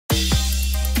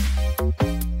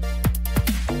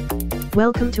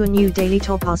Welcome to a new daily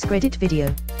top Askreddit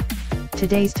video.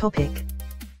 Today's topic.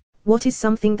 What is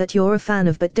something that you're a fan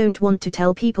of but don't want to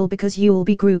tell people because you'll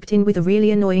be grouped in with a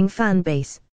really annoying fan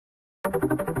base?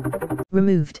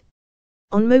 Removed.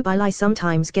 On mobile I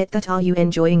sometimes get that "Are you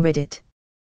enjoying Reddit?"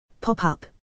 pop-up.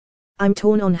 I'm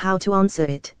torn on how to answer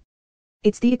it.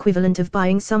 It's the equivalent of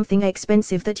buying something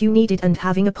expensive that you needed and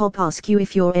having a pop ask you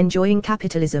if you're enjoying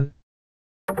capitalism.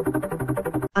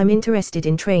 I'm interested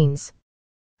in trains.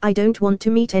 I don't want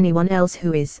to meet anyone else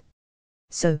who is.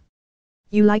 So.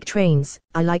 You like trains,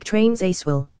 I like trains as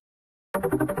well.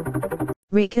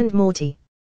 Rick and Morty.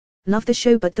 Love the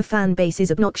show but the fan base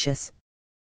is obnoxious.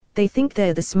 They think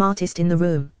they're the smartest in the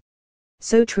room.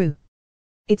 So true.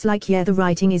 It's like, yeah, the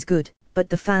writing is good, but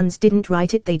the fans didn't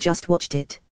write it, they just watched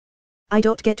it. I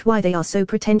don't get why they are so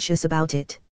pretentious about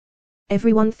it.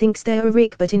 Everyone thinks they're a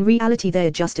Rick but in reality they're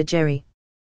just a Jerry.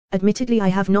 Admittedly I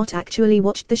have not actually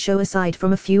watched the show aside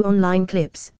from a few online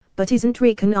clips, but isn't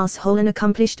Rick an asshole, an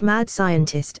accomplished mad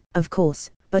scientist? Of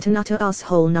course, but an utter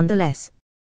asshole nonetheless.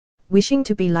 Wishing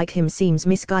to be like him seems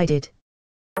misguided.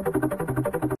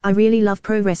 I really love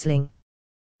pro wrestling.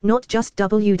 Not just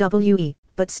WWE,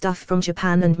 but stuff from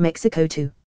Japan and Mexico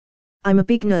too. I'm a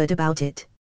big nerd about it.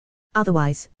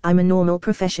 Otherwise, I'm a normal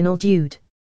professional dude.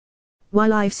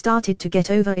 While I've started to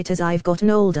get over it as I've gotten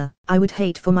older, I would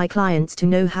hate for my clients to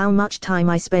know how much time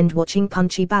I spend watching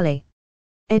punchy ballet.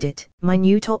 Edit. My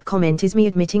new top comment is me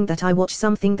admitting that I watch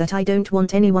something that I don't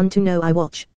want anyone to know I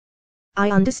watch.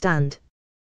 I understand.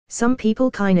 Some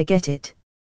people kinda get it.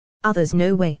 Others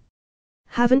no way.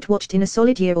 Haven't watched in a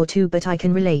solid year or two but I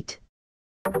can relate.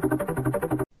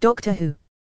 Doctor Who.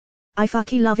 I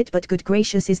fucking love it but good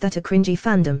gracious is that a cringy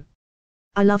fandom.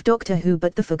 I love Doctor Who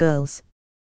but the for girls.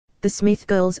 The Smith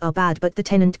girls are bad but the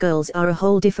Tennant girls are a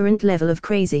whole different level of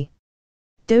crazy.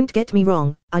 Don't get me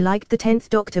wrong, I liked the 10th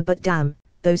Doctor but damn,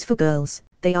 those for girls,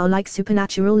 they are like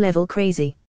supernatural level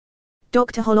crazy.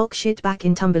 Dr. Hollock shit back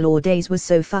in Tumblr days was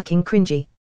so fucking cringy.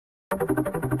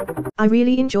 I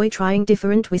really enjoy trying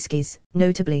different whiskies,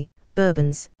 notably,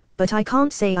 bourbons, but I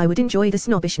can't say I would enjoy the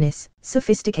snobbishness,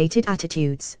 sophisticated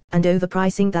attitudes, and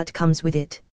overpricing that comes with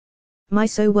it. My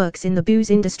so works in the booze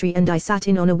industry and I sat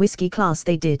in on a whiskey class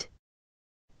they did.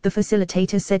 The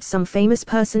facilitator said some famous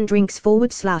person drinks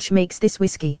 / makes this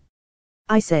whiskey.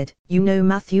 I said, you know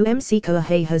Matthew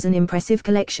McConaughey has an impressive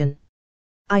collection.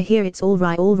 I hear it's all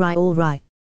right.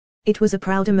 It was a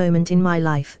prouder moment in my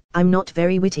life. I'm not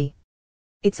very witty.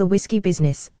 It's a whiskey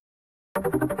business.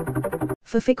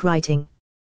 For fic writing.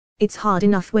 It's hard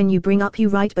enough when you bring up you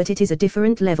write but it is a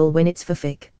different level when it's for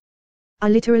fic. I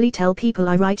literally tell people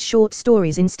I write short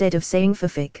stories instead of saying for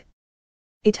fic.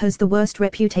 It has the worst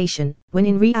reputation, when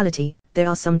in reality, there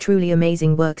are some truly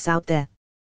amazing works out there.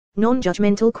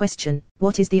 Non-judgmental question,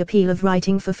 what is the appeal of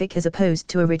writing for fic as opposed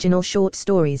to original short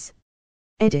stories?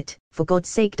 Edit, for God's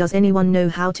sake does anyone know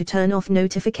how to turn off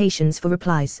notifications for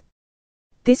replies?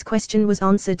 This question was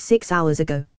answered 6 hours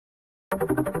ago.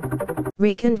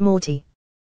 Rick and Morty.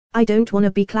 I don't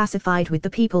wanna be classified with the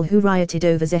people who rioted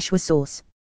over Zeshwa sauce.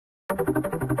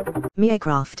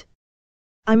 Minecraft.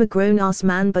 I'm a grown-ass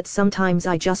man but sometimes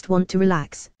I just want to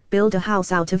relax, build a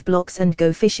house out of blocks and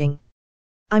go fishing.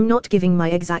 I'm not giving my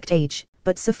exact age,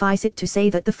 but suffice it to say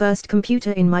that the first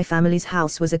computer in my family's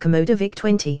house was a Commodore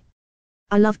VIC-20.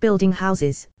 I love building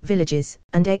houses, villages,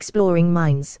 and exploring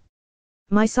mines.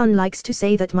 My son likes to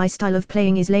say that my style of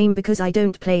playing is lame because I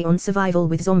don't play on survival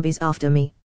with zombies after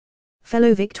me.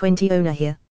 Fellow VIC-20 owner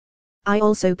here. I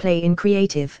also play in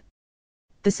creative.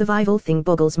 The survival thing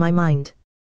boggles my mind.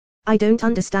 I don't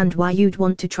understand why you'd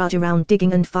want to trudge around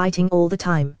digging and fighting all the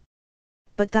time.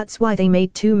 But that's why they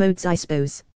made 2 modes I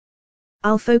suppose.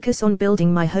 I'll focus on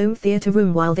building my home theater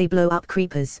room while they blow up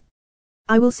creepers.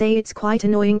 I will say it's quite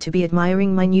annoying to be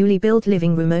admiring my newly built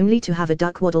living room only to have a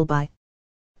duck waddle by.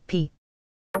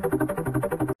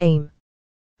 Aim.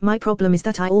 My problem is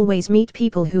that I always meet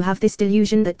people who have this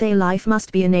delusion that their life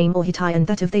must be an aim or hit high and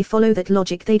that if they follow that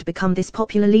logic they'd become this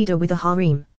popular leader with a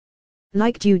harem.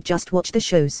 Like dude, just watch the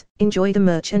shows, enjoy the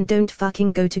merch and don't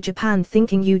fucking go to Japan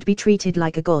thinking you'd be treated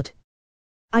like a god.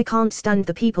 I can't stand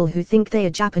the people who think they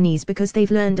are Japanese because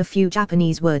they've learned a few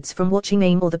Japanese words from watching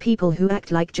AIM, or the people who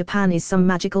act like Japan is some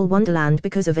magical wonderland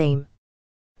because of AIM.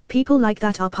 People like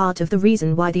that are part of the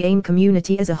reason why the AIM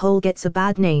community as a whole gets a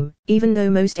bad name, even though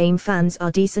most AIM fans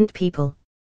are decent people.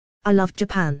 I loved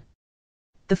Japan.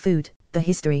 The food, the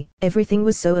history, everything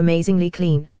was so amazingly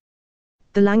clean.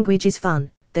 The language is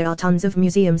fun, there are tons of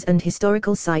museums and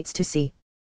historical sites to see.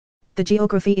 The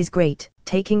geography is great,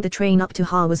 taking the train up to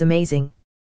Ha was amazing.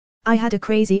 I had a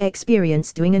crazy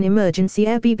experience doing an emergency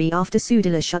Airbnb after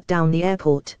Sudala shut down the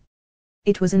airport.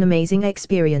 It was an amazing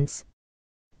experience.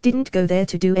 Didn't go there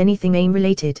to do anything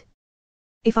AIM-related.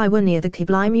 If I were near the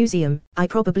Ghibli Museum, I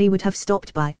probably would have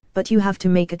stopped by, but you have to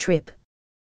make a trip.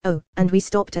 Oh, and we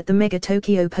stopped at the Mega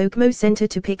Tokyo Pokémon Center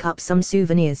to pick up some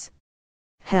souvenirs.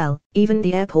 Hell, even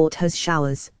the airport has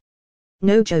showers.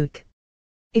 No joke.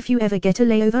 If you ever get a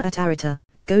layover at Arita,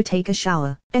 go take a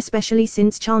shower, especially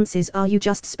since chances are you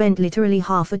just spent literally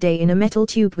half a day in a metal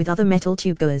tube with other metal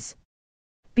tube goers.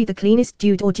 Be the cleanest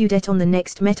dude or dudette on the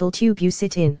next metal tube you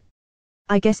sit in.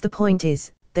 I guess the point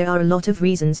is, there are a lot of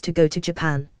reasons to go to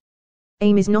Japan.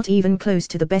 AIM is not even close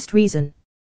to the best reason.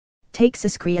 Take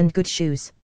Sasuke and good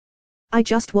shoes. I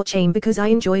just watch AIM because I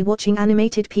enjoy watching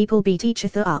animated people beat each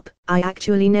other up. I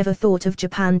actually never thought of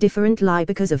Japan differently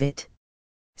because of it.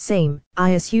 Same,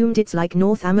 I assumed it's like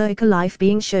North America life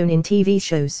being shown in TV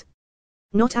shows.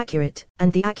 Not accurate,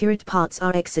 and the accurate parts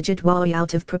are exaggerated way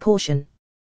out of proportion.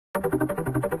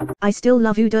 I still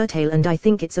love Undertale and I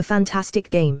think it's a fantastic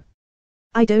game.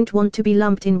 I don't want to be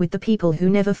lumped in with the people who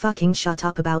never fucking shut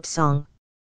up about song.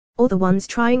 Or the ones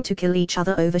trying to kill each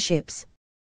other over ships.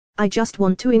 I just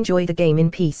want to enjoy the game in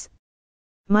peace.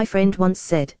 My friend once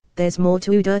said, there's more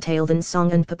to Undertale than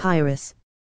song and papyrus.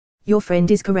 Your friend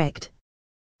is correct.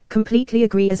 Completely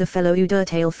agree as a fellow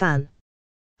Undertale fan.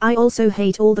 I also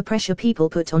hate all the pressure people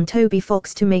put on Toby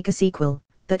Fox to make a sequel.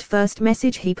 That first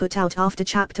message he put out after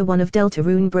Chapter 1 of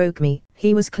Deltarune broke me.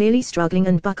 He was clearly struggling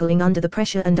and buckling under the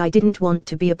pressure and I didn't want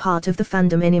to be a part of the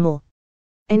fandom anymore.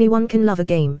 Anyone can love a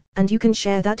game, and you can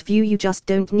share that view, you just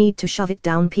don't need to shove it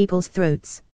down people's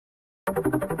throats.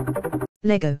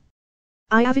 Lego.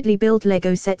 I avidly built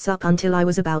Lego sets up until I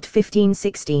was about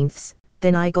 15/16,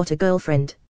 then I got a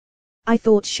girlfriend. I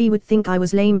thought she would think I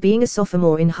was lame being a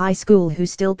sophomore in high school who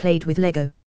still played with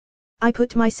Lego. I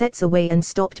put my sets away and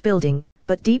stopped building,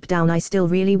 but deep down I still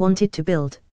really wanted to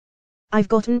build. I've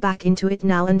gotten back into it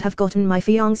now and have gotten my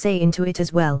fiancé into it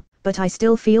as well, but I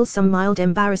still feel some mild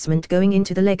embarrassment going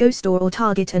into the Lego store or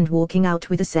Target and walking out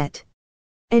with a set.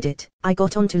 Edit, I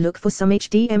got on to look for some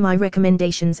HDMI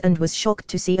recommendations and was shocked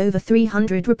to see over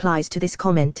 300 replies to this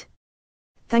comment.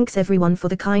 Thanks everyone for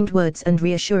the kind words and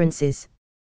reassurances.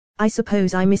 I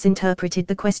suppose I misinterpreted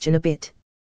the question a bit.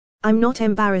 I'm not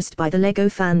embarrassed by the Lego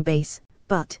fan base,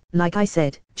 but, like I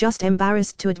said, just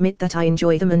embarrassed to admit that I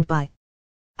enjoy them and buy.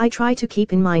 I try to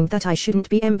keep in mind that I shouldn't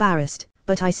be embarrassed,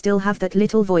 but I still have that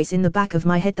little voice in the back of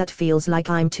my head that feels like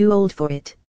I'm too old for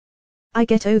it. I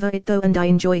get over it though and I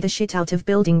enjoy the shit out of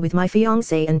building with my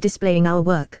fiancé and displaying our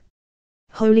work.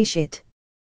 Holy shit.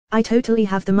 I totally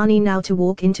have the money now to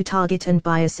walk into Target and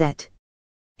buy a set.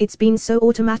 It's been so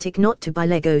automatic not to buy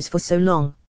Legos for so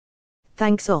long.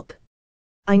 Thanks Op.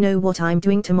 I know what I'm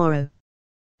doing tomorrow.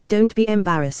 Don't be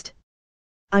embarrassed.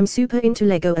 I'm super into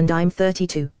Lego and I'm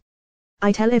 32.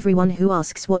 I tell everyone who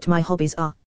asks what my hobbies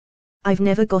are. I've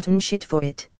never gotten shit for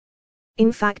it.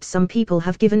 In fact, some people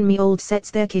have given me old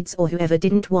sets their kids or whoever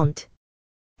didn't want.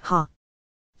 Ha.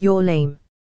 You're lame.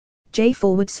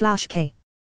 J/K.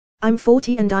 I'm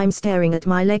 40 and I'm staring at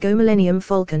my Lego Millennium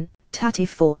Falcon, Tatif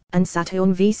 4, and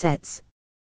Saturn V sets.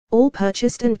 All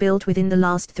purchased and built within the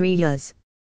last 3 years.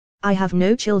 I have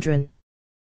no children.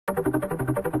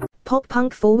 Pop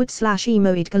punk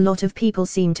 /emo. A lot of people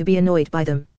seem to be annoyed by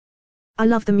them. I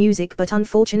love the music, but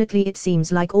unfortunately it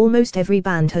seems like almost every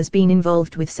band has been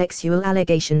involved with sexual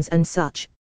allegations and such.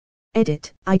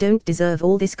 Edit, I don't deserve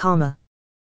all this karma.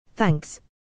 Thanks.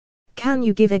 Can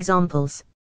you give examples?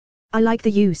 I like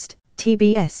the Used,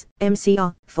 TBS,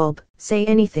 MCR, FOB, Say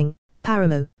Anything,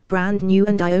 Paramo, Brand New,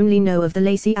 and I only know of the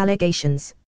Lacey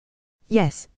allegations.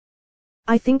 Yes.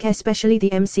 I think especially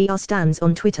the MCR stans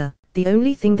on Twitter, the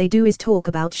only thing they do is talk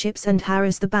about ships and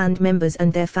harass the band members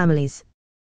and their families.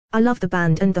 I love the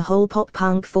band and the whole pop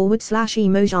punk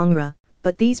 /emo genre,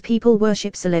 but these people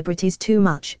worship celebrities too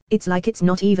much. It's like it's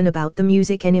not even about the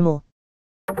music anymore.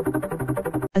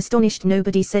 Astonished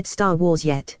nobody said Star Wars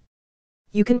yet.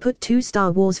 You can put 2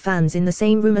 Star Wars fans in the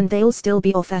same room and they'll still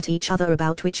be off at each other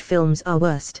about which films are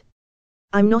worst.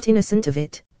 I'm not innocent of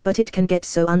it, but it can get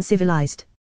so uncivilized.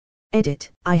 Edit,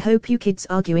 I hope you kids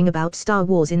arguing about Star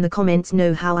Wars in the comments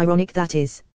know how ironic that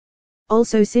is.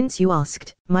 Also, since you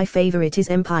asked, my favorite is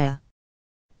Empire.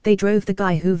 They drove the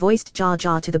guy who voiced Jar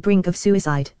Jar to the brink of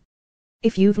suicide.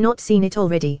 If you've not seen it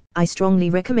already, I strongly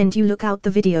recommend you look out the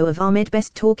video of Ahmed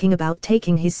Best talking about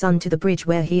taking his son to the bridge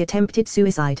where he attempted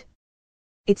suicide.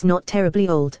 It's not terribly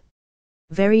old.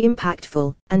 Very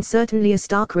impactful, and certainly a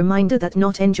stark reminder that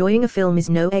not enjoying a film is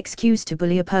no excuse to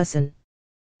bully a person.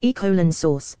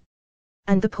 Source.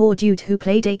 And the poor dude who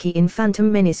played Aki in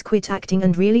Phantom Menace quit acting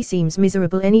and really seems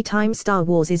miserable anytime Star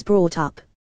Wars is brought up.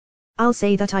 I'll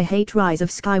say that I hate Rise of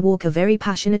Skywalker very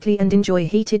passionately and enjoy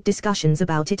heated discussions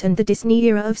about it and the Disney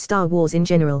era of Star Wars in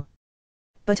general.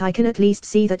 But I can at least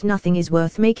see that nothing is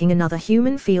worth making another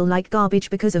human feel like garbage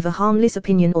because of a harmless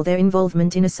opinion or their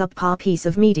involvement in a subpar piece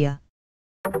of media.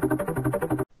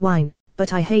 Wine,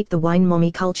 but I hate the wine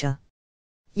mommy culture.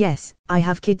 Yes, I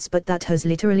have kids, but that has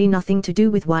literally nothing to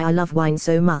do with why I love wine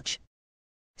so much.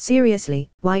 Seriously,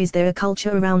 why is there a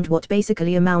culture around what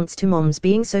basically amounts to moms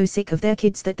being so sick of their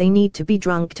kids that they need to be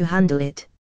drunk to handle it?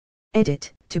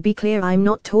 Edit, to be clear, I'm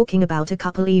not talking about a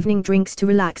couple evening drinks to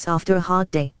relax after a hard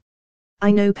day.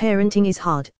 I know parenting is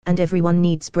hard, and everyone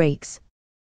needs breaks.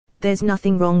 There's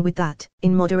nothing wrong with that,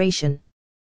 in moderation.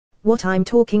 What I'm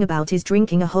talking about is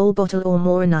drinking a whole bottle or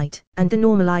more a night, and the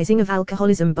normalizing of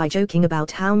alcoholism by joking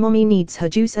about how mommy needs her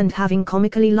juice and having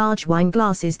comically large wine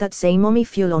glasses that say mommy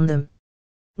fuel on them.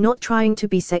 Not trying to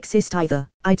be sexist either,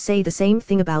 I'd say the same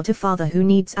thing about a father who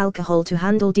needs alcohol to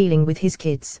handle dealing with his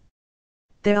kids.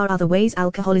 There are other ways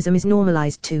alcoholism is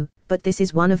normalized too, but this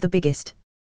is one of the biggest.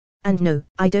 And no,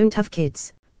 I don't have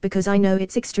kids, because I know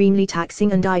it's extremely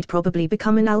taxing and I'd probably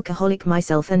become an alcoholic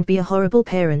myself and be a horrible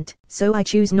parent, so I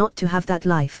choose not to have that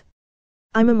life.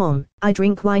 I'm a mom, I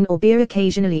drink wine or beer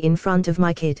occasionally in front of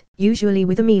my kid, usually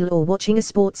with a meal or watching a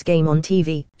sports game on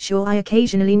TV. Sure, I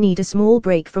occasionally need a small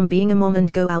break from being a mom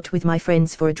and go out with my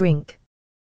friends for a drink.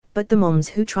 But the moms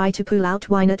who try to pull out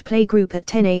wine at playgroup at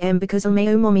 10 a.m. because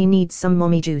LMAO mommy needs some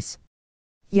mommy juice.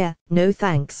 Yeah, no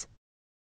thanks.